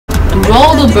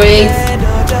roll the braids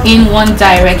in one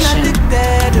direction,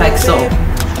 like so,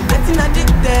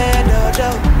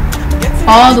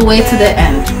 all the way to the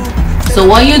end. So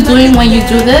what you're doing when you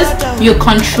do this, you're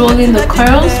controlling the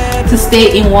curls to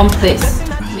stay in one place.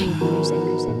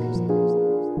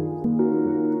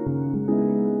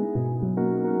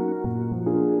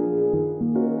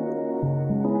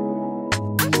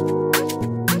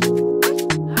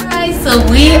 So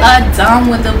we are done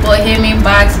with the Bohemian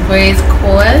Box Braids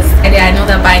course, and I know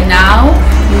that by now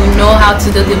you know how to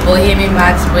do the Bohemian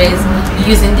Box Braids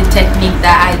using the technique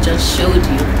that I just showed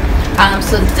you.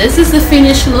 So this is the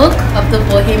finished look of the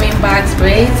Bohemian Box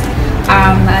Braids.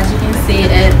 As you can see,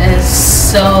 it is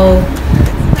so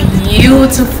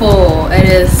beautiful. It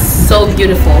is so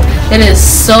beautiful. It is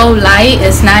so light.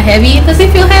 It's not heavy. Does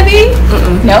it feel heavy?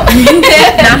 No.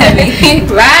 Not heavy.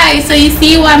 Right. So you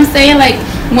see what I'm saying? Like,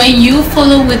 when you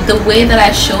follow with the way that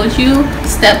I showed you,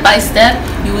 step by step,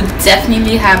 you will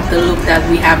definitely have the look that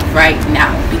we have right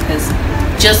now. Because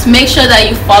just make sure that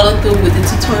you follow through with the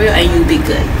tutorial and you'll be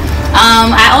good.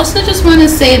 I also just want to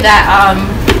say that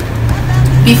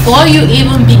before you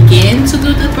even begin to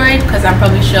do the braid, because I'm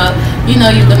probably sure you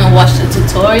know you're going to watch the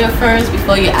tutorial first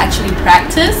before you actually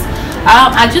practice,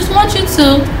 I just want you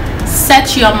to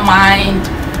set your mind,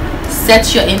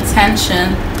 set your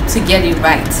intention to get it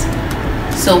right.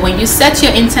 So when you set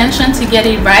your intention to get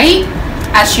it right,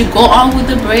 as you go on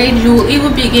with the braid, you will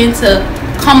even begin to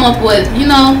come up with, you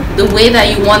know, the way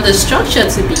that you want the structure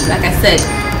to be. Like I said,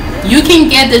 you can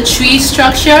get the tree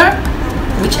structure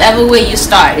whichever way you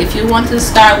start. If you want to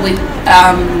start with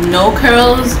no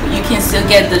curls, you can still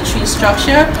get the tree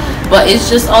structure, but it's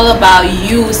just all about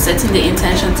you setting the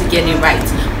intention to get it right.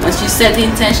 Once you set the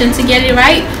intention to get it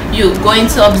right, you're going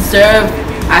to observe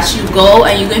as you go,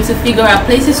 and you're going to figure out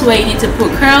places where you need to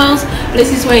put curls,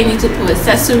 places where you need to put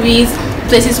accessories,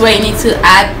 places where you need to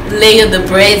layer the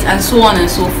braids, and so on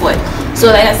and so forth. So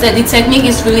like I said, the technique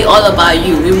is really all about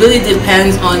you. It really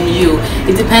depends on you.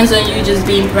 It depends on you just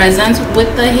being present with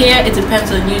the hair. It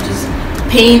depends on you just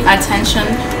paying attention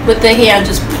with the hair and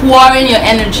just pouring your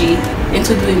energy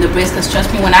into doing the braids. Because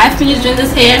trust me, when I finish doing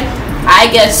this hair,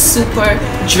 I get super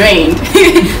drained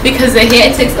because the hair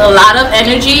takes a lot of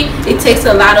energy. It takes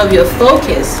a lot of your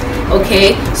focus.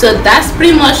 Okay, so that's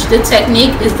pretty much the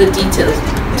technique, is the details.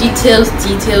 Details,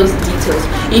 details, details.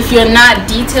 If you're not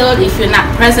detailed, if you're not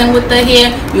present with the hair,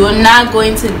 you're not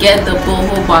going to get the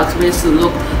boho box braids to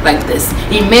look like this.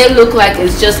 It may look like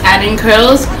it's just adding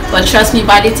curls, but trust me,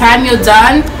 by the time you're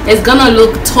done, it's gonna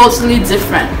look totally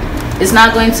different. It's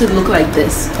not going to look like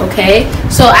this. Okay,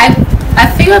 so I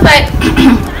feel like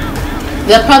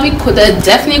there are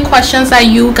definitely questions that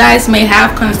you guys may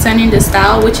have concerning the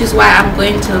style, which is why I'm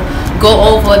going to go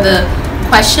over the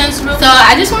questions. So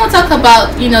I just want to talk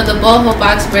about, you know, the boho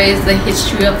box braids, the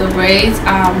history of the braids.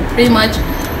 Pretty much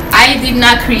I did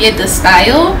not create the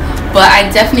style, but I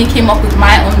definitely came up with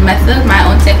my own method, my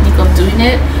own technique of doing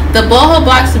it. The boho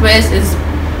box braids is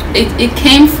it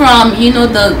came from, you know,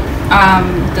 the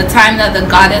time that the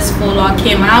Goddess Full Law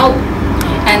came out.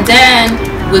 And then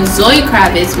with Zoe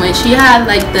Kravitz, when she had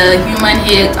like the human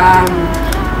hair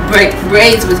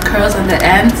braids with curls on the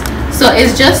ends, so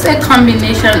it's just a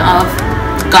combination of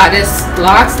Goddess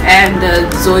locks and the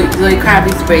Zoe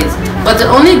Kravitz braids. But the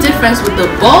only difference with the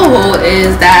boho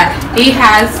is that it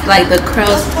has like the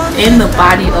curls in the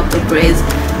body of the braids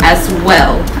as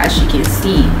well, as you can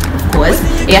see. Of course,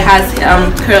 it has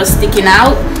curls sticking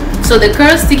out. So the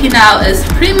curl sticking out is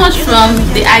pretty much from,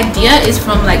 the idea is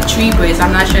from like tree braids.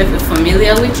 I'm not sure if you're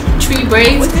familiar with tree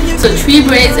braids. So tree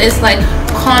braids is like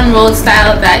cornrow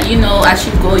style that, you know, as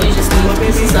you go, you just need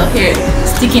pieces of hair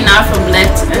sticking out from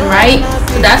left and right.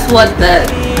 So that's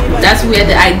where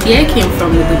the idea came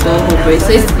from with the boho braids.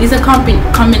 So it's a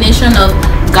combination of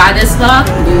Goddess lock,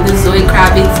 the Zoe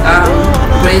Kravitz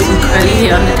braids with curly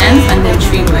hair on the ends, and then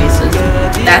tree braids. So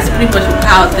that's pretty much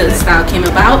how the style came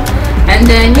about. And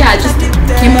then yeah, I just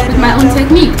came up with my own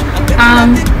technique.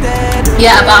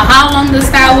 Yeah, about how long the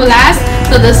style will last.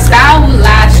 So the style will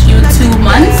last you 2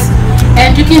 months,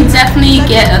 and you can definitely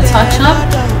get a touch-up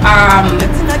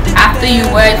after you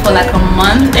wear it for like a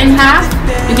month and a half.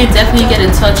 You can definitely get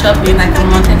a touch-up in like a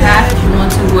month and a half if you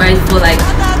want to wear it for like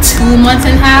 2 months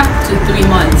and a half to 3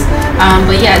 months.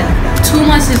 But yeah, 2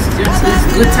 months is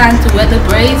a good time to wear the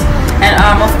braids. And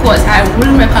of course, I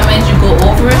wouldn't recommend you go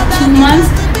over 2 months,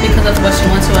 because of course you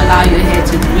want to allow your hair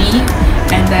to breathe,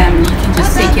 and then you can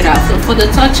just take it out. So for the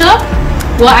touch-up,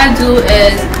 what I do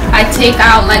is I take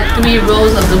out like 3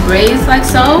 rows of the braids like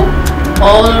so,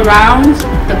 all around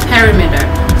the perimeter.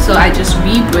 So I just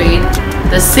re-braid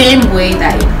the same way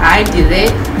that I did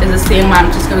it. Is the same way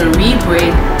I'm just going to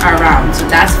re-braid around. So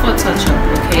that's for touch-up.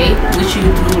 get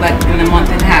you through like in a month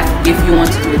and a half if you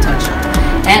want to do a touch-up.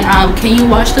 And can you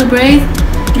wash the braids?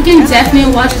 You can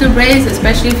definitely wash the braids,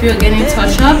 especially if you're getting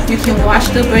touch-up. You can wash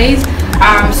the braids.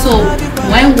 So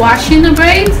when washing the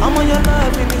braids,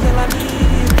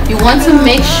 you want to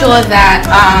make sure that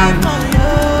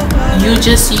you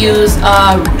just use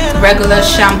regular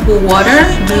shampoo water.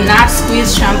 Do not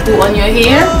squeeze shampoo on your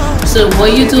hair. So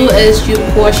what you do is you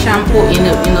pour shampoo in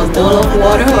a bowl of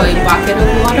water or a bucket of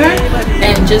water,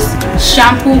 and just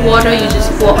shampoo water you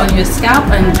just pour on your scalp,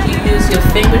 and you use your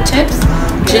fingertips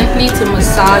gently to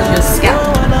massage your scalp.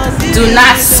 Do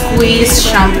not squeeze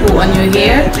shampoo on your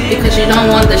hair because you don't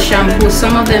want the shampoo,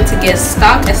 some of them, to get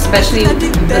stuck, especially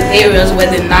the areas where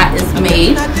the knot is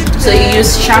made. So you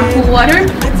use shampoo water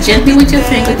gently with your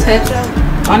fingertips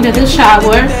under the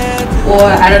shower, or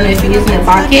I don't know if you're using a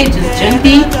bucket, just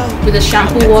gently with the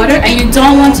shampoo water. And you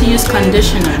don't want to use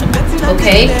conditioner,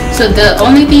 okay? So the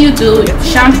only thing you do,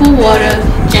 shampoo water,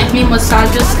 gently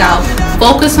massage your scalp,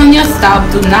 focus on your scalp,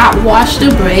 do not wash the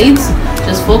braids,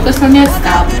 just focus on your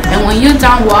scalp. And when you're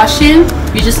done washing,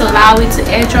 you just allow it to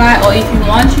air dry, or if you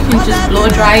want, you can just blow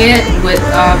dry it with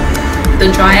the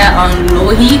dryer on low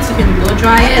heat. You can blow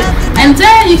dry it, and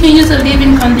then you can use a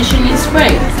leave-in conditioning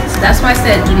spray. So that's why I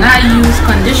said do not use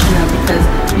conditioner, because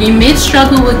you may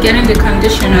struggle with getting the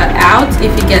conditioner out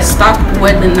if it gets stuck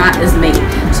where the knot is made.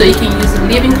 So you can use a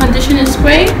leave-in conditioning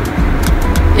spray.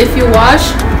 If you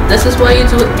wash, this is what you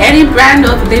do. Any brand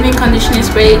of leave-in conditioning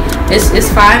spray is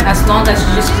fine, as long as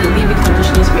you just use a leave-in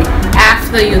conditioning spray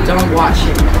after you're done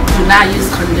washing. Do not use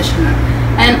conditioner.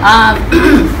 And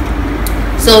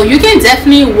so you can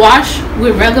definitely wash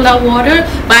with regular water,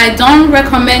 but I don't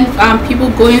recommend people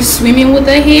going swimming with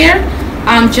their hair,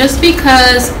 just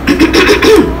because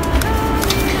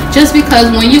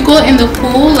when you go in the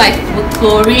pool, like with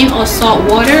chlorine or salt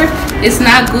water, it's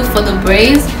not good for the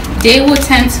braids. They will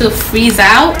tend to freeze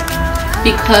out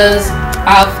because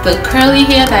of the curly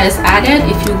hair that is added.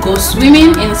 If you go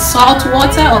swimming in salt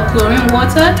water or chlorine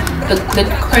water, the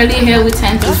curly hair will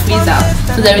tend to freeze out.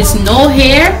 So there is no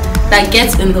hair that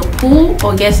gets in the pool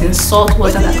or gets in salt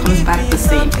water that comes back the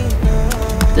same.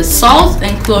 The salt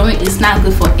and chlorine is not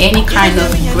good for any kind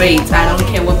of braids. I don't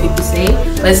care what people say,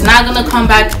 but it's not gonna come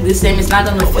back the same. It's not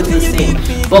gonna feel the same.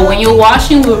 But when you're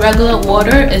washing with regular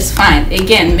water, it's fine.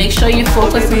 Again, make sure you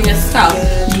focus on your scalp.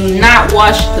 Do not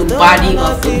wash the body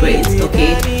of the braids,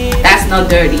 okay? That's not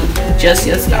dirty, just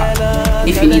your scalp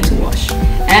if you need to wash.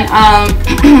 And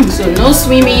so no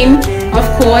swimming, of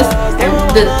course. And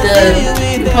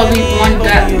you probably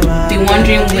be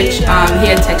wondering which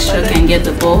hair texture can get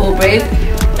the boho braid.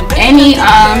 Any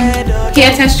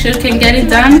hair texture can get it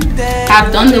done.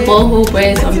 I've done the boho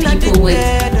braids on people with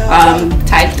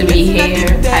type 3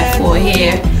 hair, type 4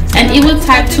 hair, and even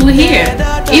type 2 hair.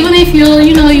 Even if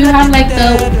you have like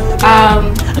the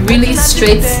really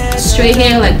straight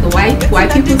hair, like the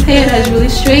white people's hair that's really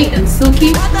straight and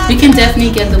silky, you can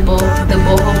definitely get the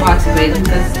boho box braid,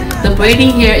 because the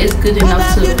braiding hair is good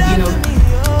enough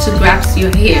to grasp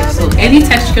your hair. So any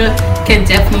texture can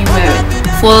definitely wear it.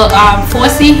 For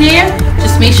 4C hair,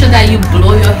 just make sure that you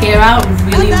blow your hair out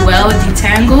really well,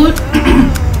 detangled.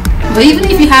 But even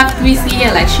if you have 3C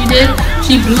hair like she did,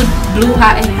 she blew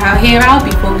her hair out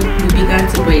before we began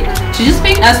to braid. So just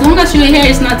make, as long as your hair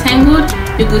is not tangled,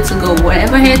 you're good to go.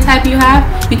 Whatever hair type you have,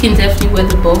 you can definitely wear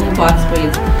the boho box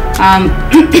braids.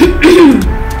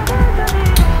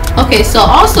 Okay, so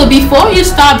also before you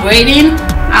start braiding,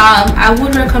 I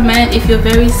would recommend, if you're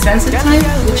very sensitive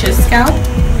with your scalp,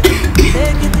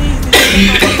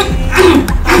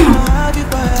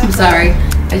 I'm sorry,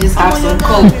 I just have some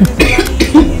cold.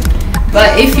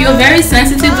 But if you're very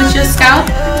sensitive with your scalp,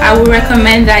 I would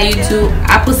recommend that you do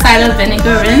apple cider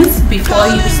vinegar rinse before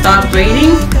you start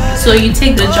braiding. So you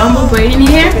take the jumbo braiding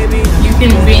hair, you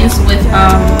can rinse with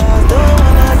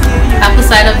apple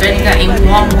cider vinegar in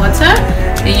warm water.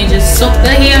 Then you just soak the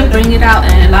hair, bring it out,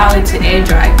 and allow it to air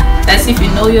dry. That's if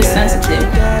you know you're sensitive.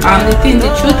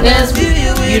 The truth is,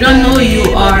 you don't know you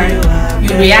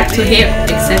react to hair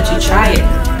except you try it.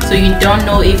 So you don't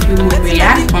know if you will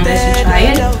react unless you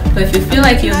try it. But if you feel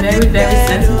like you're very, very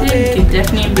sensitive, you can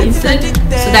definitely rinse it,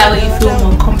 so that way you feel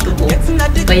more comfortable.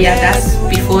 But yeah, that's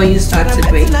before you start to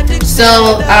braid.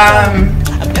 So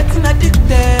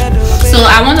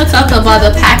I want to talk about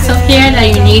the packs of hair that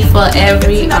you need for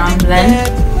every length.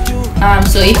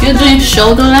 So if you're doing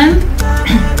shoulder length,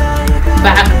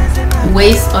 back,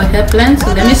 waist, or hip length,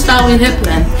 so let me start with hip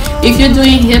length. If you're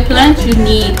doing hip length, you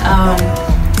need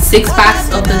 6 packs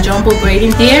of the jumbo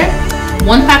braiding hair.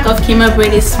 1 pack of KIMA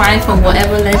braid is fine for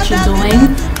whatever length you're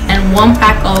doing, and 1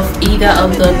 pack of either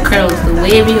of the curls, the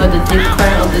wavy or the deep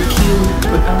curl or the cube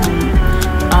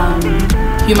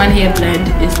human hair blend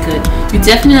is good. You're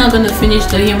definitely not going to finish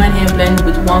the human hair blend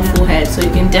with one full head, so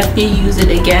you can definitely use it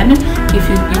again if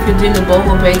you're doing the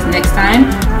boho braids next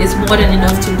time. It's more than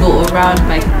enough to go around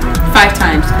like 5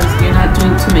 times because you're not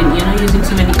doing too many, you're not using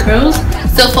too many curls.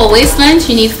 So for waist length,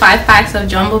 you need 5 packs of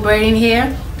jumbo braiding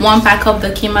hair, 1 pack of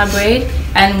the KIMA braid,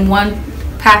 and 1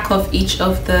 pack of each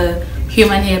of the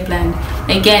human hair blend.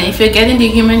 Again, if you're getting the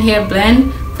human hair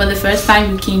blend for the first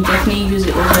time, you can definitely use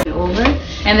it over and over.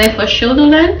 And then for shoulder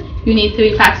length, you need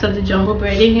 3 packs of the jumbo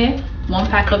braiding hair, 1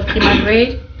 pack of KIMA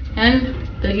braid, and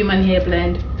the human hair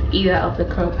blend, either of the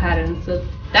curl patterns. So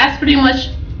that's pretty much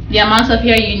the amount of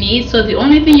hair you need. So the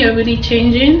only thing you're really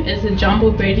changing is the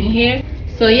jumbo braiding hair.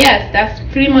 So yes, that's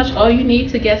pretty much all you need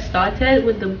to get started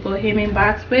with the Bohemian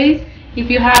box braids. If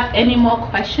you have any more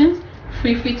questions,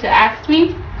 feel free to ask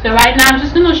me. So right now I'm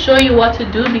just going to show you what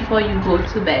to do before you go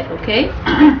to bed, okay?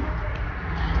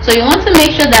 So you want to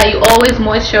make sure that you always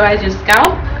moisturize your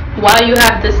scalp while you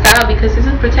have the style, because this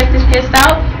is protective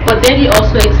hairstyle, but then it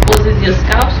also exposes your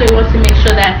scalp. So you want to make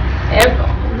sure that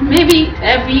maybe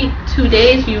every 2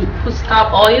 days you put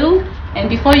scalp oil, and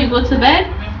before you go to bed,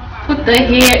 put the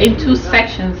hair in 2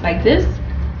 sections like this.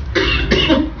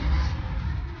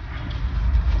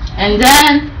 And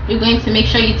then you're going to make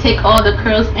sure you take all the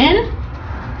curls in,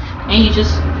 and you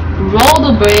just roll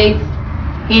the braids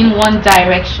in one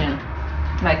direction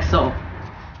like so,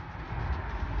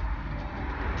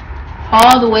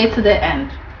 all the way to the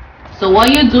end. So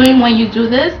what you're doing when you do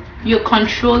this, you're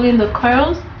controlling the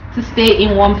curls to stay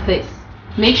in one place.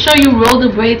 Make sure you roll the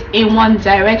braids in one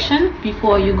direction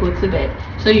before you go to bed.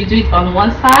 So you do it on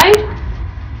one side,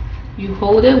 you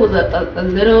hold it with a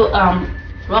little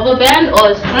rubber band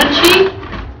or a scrunchie,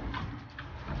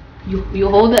 you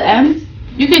hold the ends.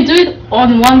 You can do it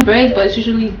on one braid, but it's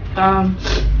usually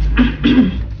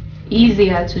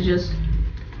easier to just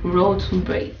roll 2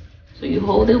 braids. So you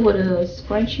hold it with a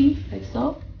scrunchie like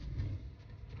so,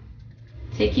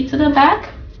 take it to the back,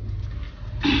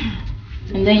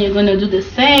 and then you're going to do the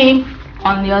same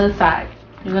on the other side.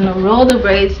 You're going to roll the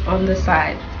braids on the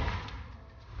side.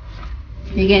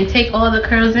 You can take all the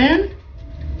curls in,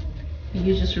 and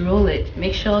you just roll it.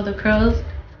 Make sure the curls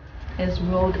is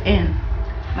rolled in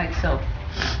like so.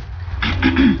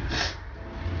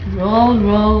 Roll,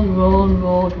 roll, roll,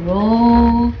 roll,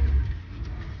 roll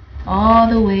all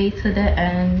the way to the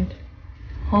end.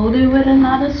 Hold it with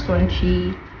another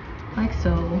scrunchie like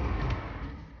so.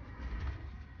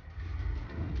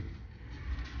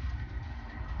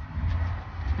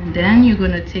 And then you're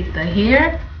going to take the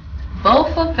hair,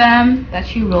 both of them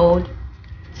that you rolled,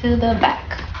 to the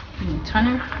back. Turn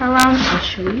it around, I'll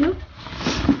show you.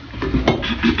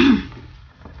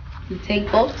 You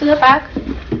take both to the back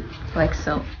like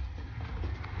so.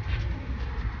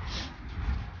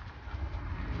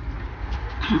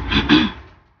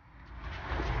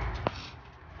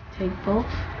 Take both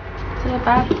to the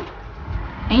back,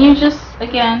 and you just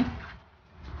again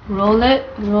roll it,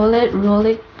 roll it, roll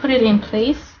it, put it in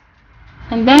place,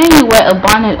 and then you wear a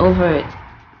bonnet over it.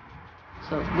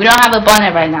 So we don't have a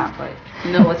bonnet right now, but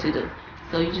you know what to do.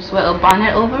 So you just wear a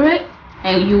bonnet over it,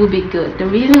 and you will be good. The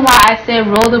reason why I say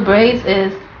roll the braids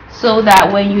is so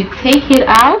that when you take it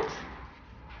out,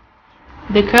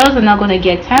 the curls are not going to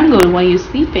get tangled when you're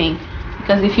sleeping.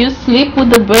 Because if you sleep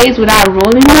with the braids without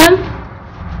rolling them,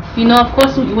 you know, of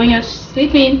course, when you're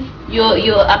sleeping,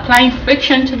 you're applying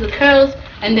friction to the curls,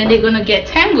 and then they're going to get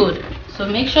tangled. So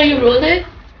make sure you roll it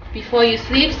before you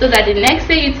sleep, so that the next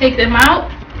day you take them out,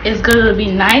 it's going to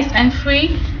be nice and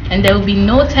free, and there will be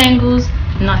no tangles,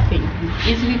 nothing.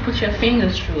 You easily put your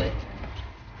fingers through it.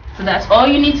 So that's all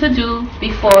you need to do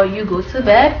before you go to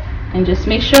bed, and just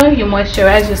make sure you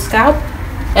moisturize your scalp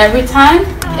every time,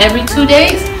 every 2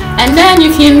 days. And then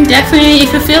you can definitely,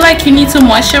 if you feel like you need to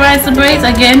moisturize the braids,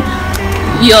 again,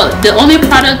 the only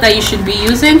product that you should be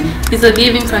using is a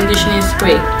leave-in conditioning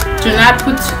spray. Do not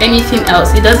put anything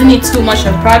else. It doesn't need too much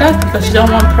of product, because you don't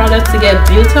want product to get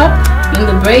built up in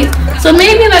the braids. So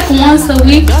maybe like once a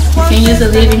week you can use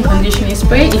a leave-in conditioning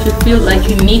spray if you feel like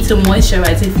you need to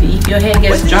moisturize, if your hair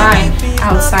gets dry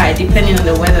outside, depending on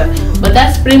the weather. But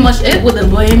that's pretty much it with the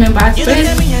Bohemian box braids.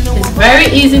 It's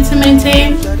very easy to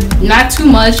maintain, not too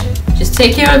much. Just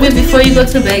take care of it before you go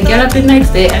to bed, get up the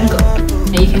next day and go,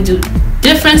 and you can do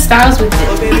different styles with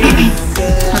it.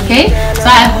 Okay, so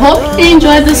I hope you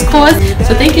enjoyed this course.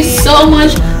 So thank you so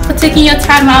much for taking your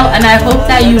time out, and I hope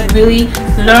that you really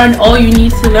learned all you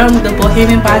need to learn with the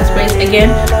Bohemian box braids.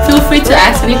 Again, feel free to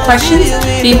ask any questions.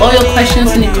 Leave all your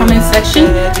questions in the comment section,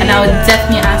 and I will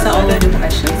definitely answer all of your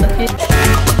questions. Okay.